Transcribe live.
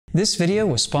This video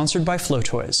was sponsored by Flow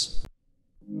Toys.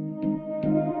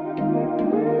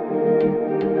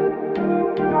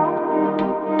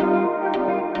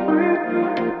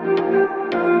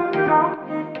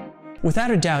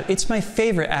 Without a doubt, it's my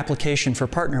favorite application for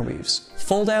partner weaves,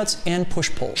 fold-outs and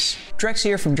push-pulls. Drex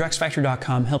here from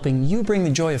DrexFactor.com, helping you bring the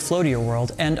joy of flow to your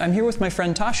world, and I'm here with my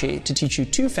friend Tashi to teach you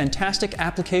two fantastic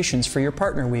applications for your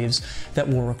partner weaves that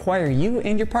will require you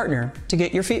and your partner to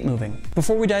get your feet moving.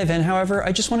 Before we dive in, however,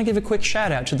 I just want to give a quick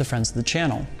shout out to the friends of the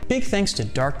channel. Big thanks to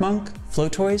Dark Monk, Flow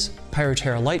Toys,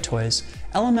 Pyroterra Light Toys,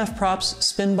 LMF Props,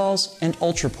 Spinballs, and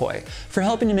Ultrapoi for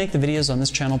helping to make the videos on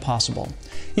this channel possible.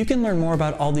 You can learn more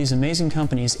about all these amazing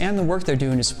companies and the work they're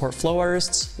doing to support flow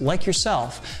artists like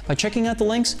yourself by checking out the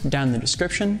links down in the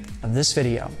description of this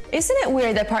video. Isn't it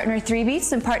weird that partner 3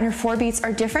 beats and partner 4 beats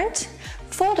are different?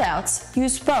 Fold-outs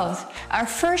use both. Our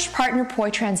first partner poi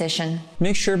transition.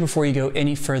 Make sure before you go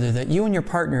any further that you and your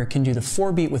partner can do the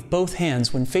 4 beat with both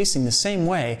hands when facing the same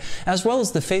way, as well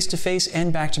as the face-to-face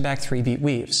and back-to-back 3 beat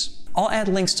weaves. I'll add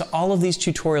links to all of these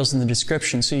tutorials in the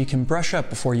description so you can brush up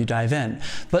before you dive in,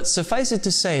 but suffice it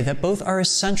to say that both are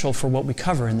essential for what we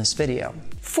cover in this video.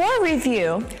 For a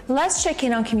review, let's check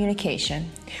in on communication.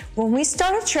 When we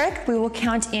start a trick, we will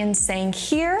count in saying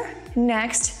here,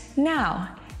 next,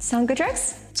 now. Sound good,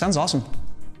 Drex? Sounds awesome.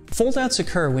 Fold-outs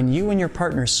occur when you and your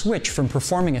partner switch from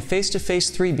performing a face-to-face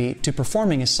 3 beat to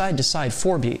performing a side-to-side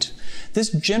 4 beat.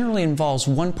 This generally involves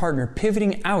one partner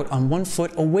pivoting out on one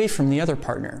foot away from the other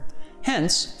partner.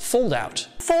 Hence, fold-out.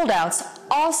 Fold-outs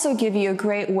also give you a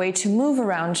great way to move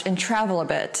around and travel a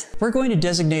bit. We're going to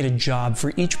designate a job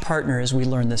for each partner as we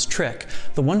learn this trick.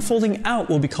 The one folding out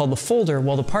will be called the folder,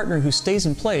 while the partner who stays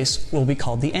in place will be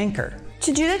called the anchor.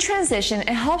 To do the transition, it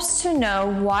helps to know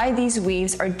why these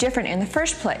weaves are different in the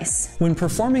first place. When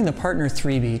performing the partner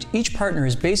 3 beat, each partner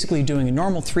is basically doing a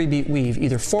normal 3 beat weave,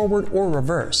 either forward or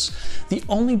reverse. The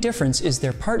only difference is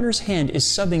their partner's hand is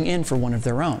subbing in for one of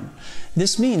their own.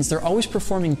 This means they're always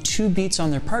performing 2 beats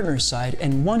on their partner's side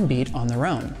and 1 beat on their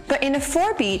own. But in a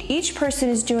 4 beat, each person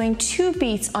is doing 2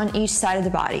 beats on each side of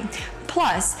the body.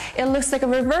 Plus, it looks like a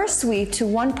reverse weave to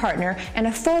one partner and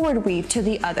a forward weave to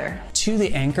the other. To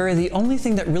the anchor, the only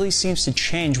thing that really seems to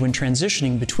change when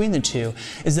transitioning between the two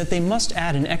is that they must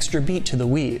add an extra beat to the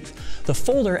weave. The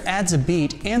folder adds a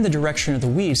beat and the direction of the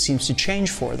weave seems to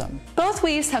change for them. Both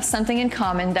weaves have something in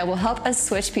common that will help us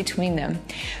switch between them.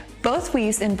 Both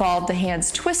weaves involve the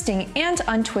hands twisting and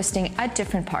untwisting at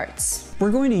different parts. We're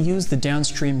going to use the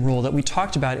downstream rule that we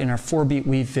talked about in our 4 beat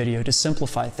weave video to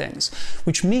simplify things,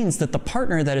 which means that the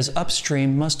partner that is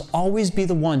upstream must always be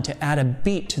the one to add a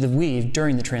beat to the weave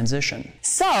during the transition.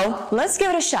 So, let's give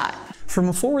it a shot. From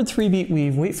a forward 3 beat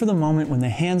weave, wait for the moment when the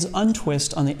hands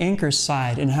untwist on the anchor's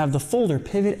side and have the folder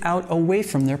pivot out away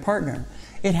from their partner.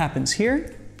 It happens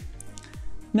here,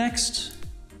 next,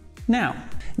 now.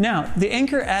 Now, the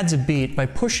anchor adds a beat by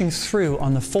pushing through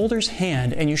on the folder's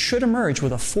hand, and you should emerge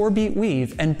with a 4 beat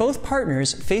weave and both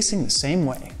partners facing the same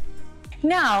way.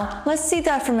 Now, let's see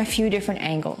that from a few different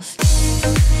angles.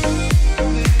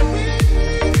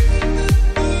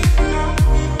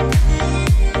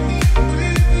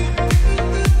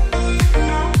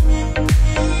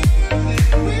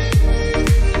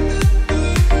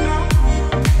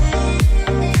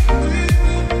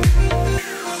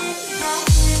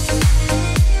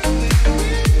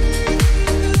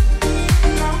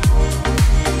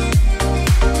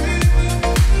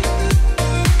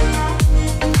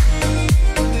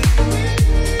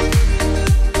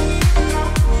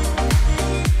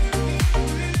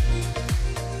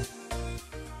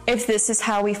 If this is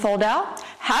how we fold out,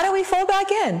 how do we fold back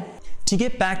in? To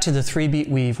get back to the 3 beat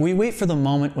weave, we wait for the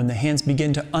moment when the hands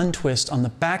begin to untwist on the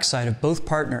backside of both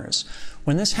partners.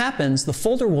 When this happens, the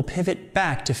folder will pivot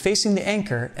back to facing the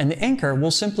anchor, and the anchor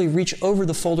will simply reach over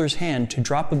the folder's hand to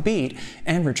drop a beat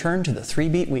and return to the 3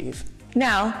 beat weave.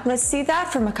 Now, let's see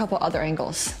that from a couple other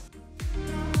angles.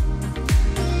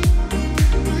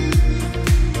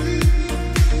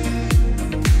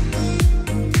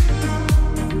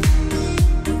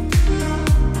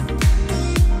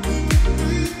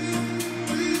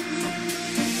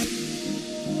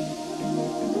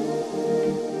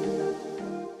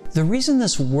 The reason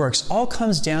this works all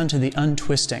comes down to the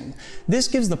untwisting. This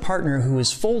gives the partner who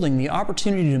is folding the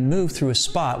opportunity to move through a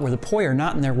spot where the poi are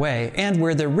not in their way and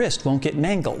where their wrist won't get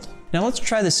mangled. Now let's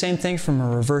try the same thing from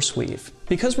a reverse weave.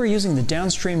 Because we're using the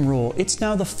downstream rule, it's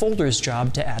now the folder's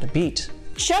job to add a beat.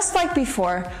 Just like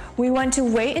before, we want to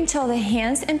wait until the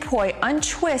hands and poi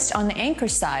untwist on the anchor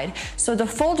side so the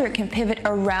folder can pivot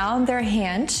around their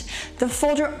hand. The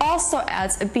folder also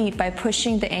adds a beat by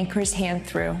pushing the anchor's hand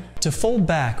through. To fold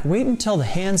back, wait until the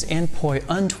hands and poi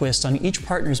untwist on each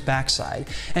partner's backside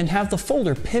and have the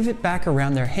folder pivot back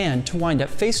around their hand to wind up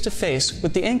face to face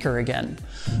with the anchor again.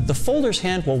 The folder's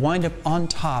hand will wind up on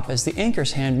top as the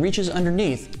anchor's hand reaches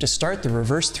underneath to start the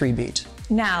reverse 3-beat.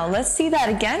 Now let's see that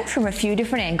again from a few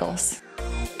different angles.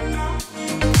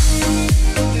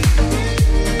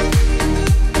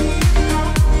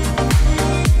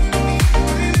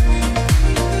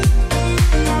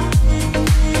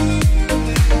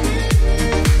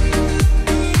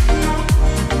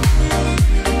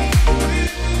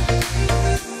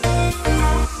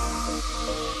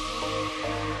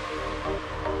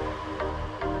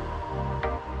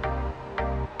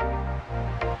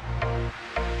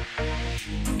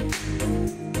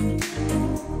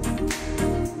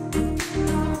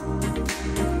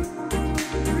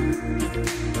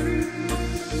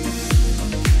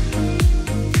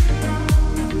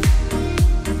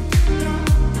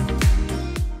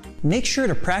 Make sure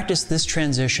to practice this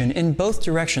transition in both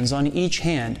directions on each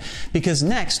hand, because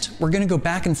next we're going to go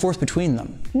back and forth between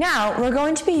them. Now we're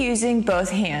going to be using both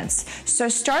hands. So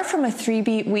start from a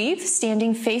 3-beat weave,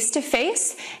 standing face to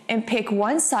face, and pick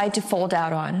one side to fold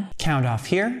out on. Count off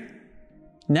here,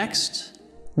 next,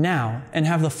 now, and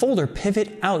have the folder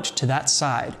pivot out to that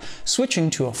side, switching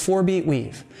to a 4-beat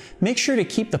weave. Make sure to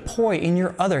keep the poi in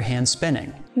your other hand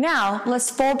spinning. Now let's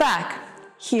fold back.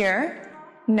 Here,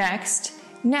 next,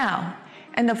 now,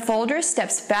 and the folder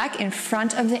steps back in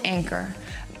front of the anchor.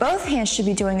 Both hands should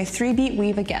be doing a 3-beat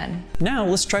weave again. Now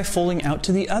let's try folding out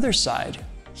to the other side.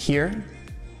 Here,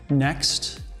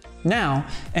 next, now,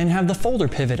 and have the folder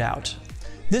pivot out.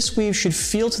 This weave should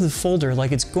feel to the folder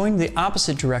like it's going the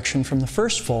opposite direction from the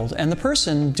first fold, and the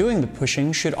person doing the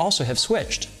pushing should also have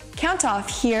switched. Count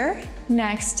off here,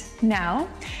 next, now,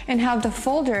 and have the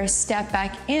folder step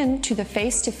back into the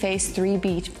face-to-face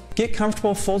 3-beat. Get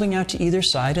comfortable folding out to either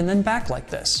side and then back like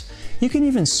this. You can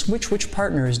even switch which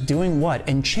partner is doing what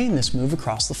and chain this move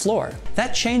across the floor.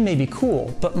 That chain may be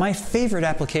cool, but my favorite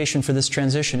application for this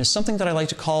transition is something that I like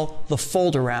to call the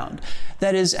fold around.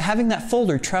 That is, having that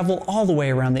folder travel all the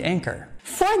way around the anchor.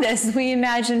 For this, we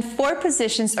imagine 4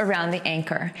 positions around the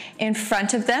anchor. In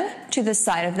front of them, to the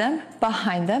side of them,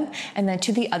 behind them, and then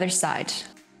to the other side.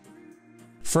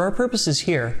 For our purposes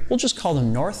here, we'll just call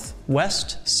them north,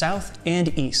 west, south,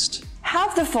 and east.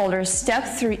 Have the folder step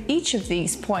through each of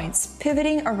these points,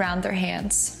 pivoting around their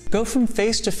hands. Go from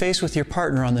face to face with your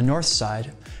partner on the north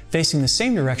side, facing the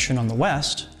same direction on the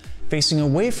west, facing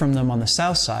away from them on the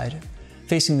south side,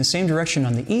 facing the same direction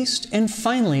on the east, and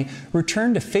finally,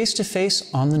 return to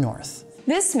face on the north.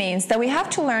 This means that we have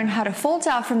to learn how to fold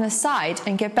out from the side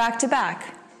and get back to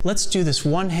back. Let's do this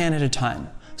one hand at a time.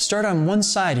 Start on one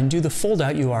side and do the fold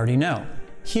out you already know.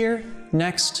 Here,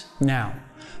 next, now.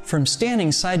 From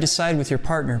standing side to side with your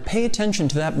partner, pay attention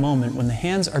to that moment when the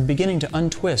hands are beginning to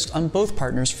untwist on both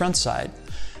partners' front side.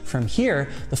 From here,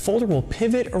 the folder will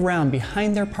pivot around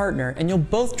behind their partner and you'll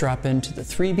both drop into the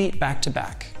 3-beat back to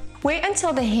back. Wait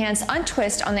until the hands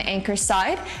untwist on the anchor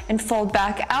side and fold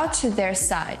back out to their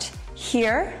side.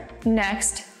 Here,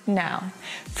 next, now.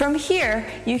 From here,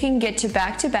 you can get to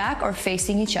back or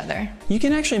facing each other. You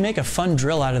can actually make a fun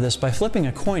drill out of this by flipping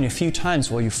a coin a few times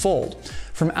while you fold.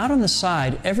 From out on the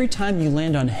side, every time you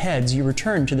land on heads, you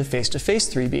return to the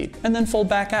face-to-face 3-beat and then fold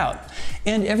back out.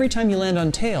 And every time you land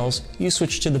on tails, you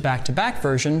switch to the back-to-back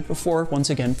version before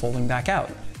once again folding back out.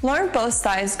 Learn both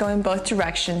sides going both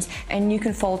directions, and you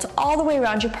can fold all the way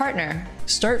around your partner.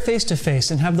 Start face-to-face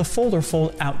and have the folder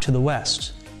fold out to the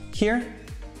west. Here,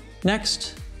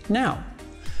 next, now.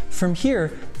 From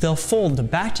here, they'll fold the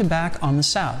back-to-back on the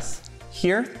south.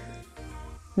 Here,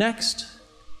 next,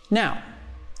 now.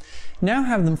 Now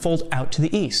have them fold out to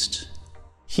the east.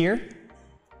 Here,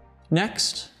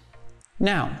 next,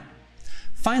 now.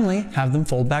 Finally, have them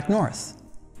fold back north.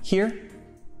 Here,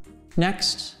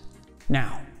 next,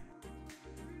 now.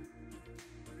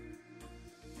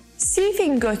 See if you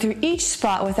can go through each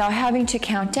spot without having to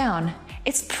count down.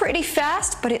 It's pretty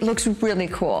fast, but it looks really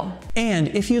cool. And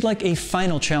if you'd like a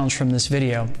final challenge from this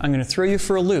video, I'm going to throw you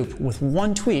for a loop with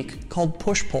one tweak called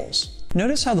push-pulls.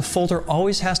 Notice how the folder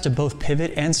always has to both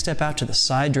pivot and step out to the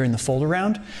side during the fold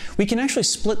around? We can actually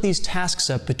split these tasks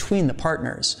up between the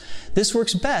partners. This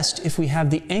works best if we have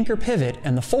the anchor pivot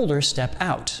and the folder step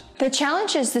out. The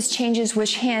challenge is this changes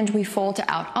which hand we fold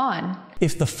out on.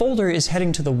 If the folder is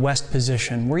heading to the west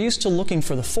position, we're used to looking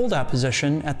for the fold-out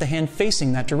position at the hand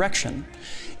facing that direction.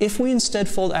 If we instead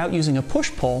fold out using a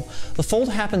push-pull, the fold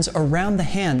happens around the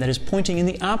hand that is pointing in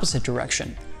the opposite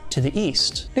direction, to the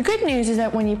east. The good news is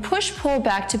that when you push-pull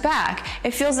back to back,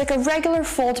 it feels like a regular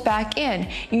fold back in.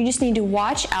 You just need to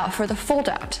watch out for the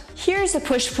fold-out. Here's the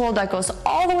push-pull that goes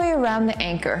all the way around the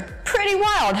anchor. Pretty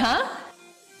wild, huh?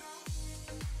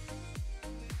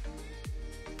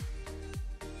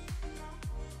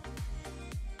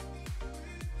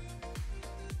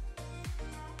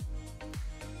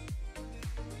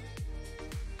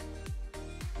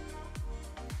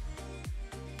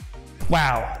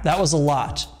 Wow, that was a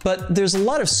lot. But there's a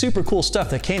lot of super cool stuff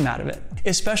that came out of it.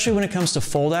 Especially when it comes to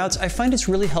foldouts, I find it's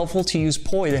really helpful to use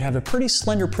poi that have a pretty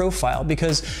slender profile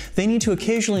because they need to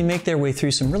occasionally make their way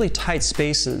through some really tight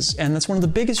spaces, and that's one of the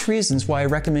biggest reasons why I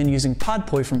recommend using pod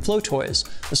poi from Flotoys,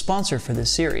 the sponsor for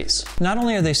this series. Not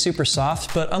only are they super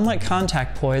soft, but unlike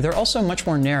contact poi, they're also much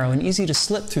more narrow and easy to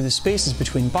slip through the spaces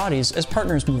between bodies as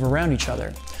partners move around each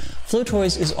other.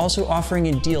 Flotoys is also offering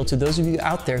a deal to those of you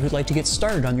out there who'd like to get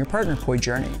started on your partner poi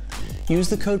journey. Use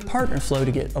the code PARTNERFLOW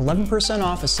to get 11%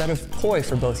 off a set of poi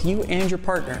for both you and your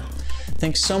partner.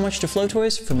 Thanks so much to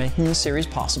Flotoys for making this series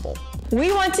possible.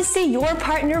 We want to see your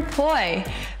partner poi.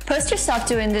 Post yourself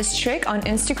doing this trick on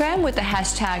Instagram with the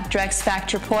hashtag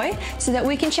DrexFactorPoi so that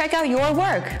we can check out your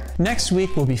work. Next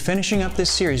week, we'll be finishing up this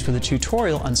series with a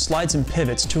tutorial on slides and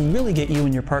pivots to really get you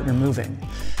and your partner moving.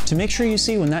 To make sure you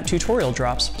see when that tutorial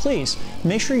drops, please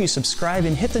make sure you subscribe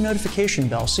and hit the notification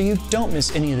bell so you don't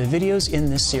miss any of the videos in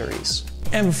this series.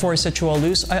 And before I set you all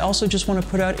loose, I also just want to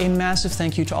put out a massive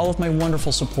thank you to all of my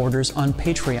wonderful supporters on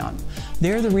Patreon.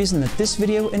 They're the reason that this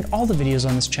video and all the videos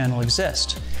on this channel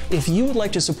exist. If you would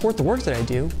like to support the work that I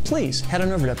do, please head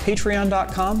on over to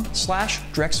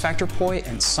patreon.com/DrexFactorPoi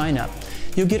and sign up.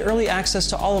 You'll get early access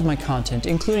to all of my content,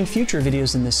 including future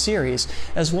videos in this series,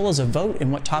 as well as a vote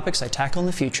in what topics I tackle in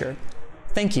the future.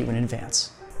 Thank you in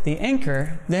advance. The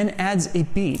anchor then adds a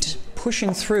beat,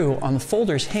 pushing through on the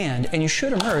folder's hand, and you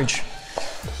should emerge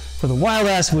with a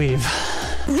wild-ass weave.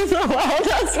 The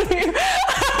wild-ass weave!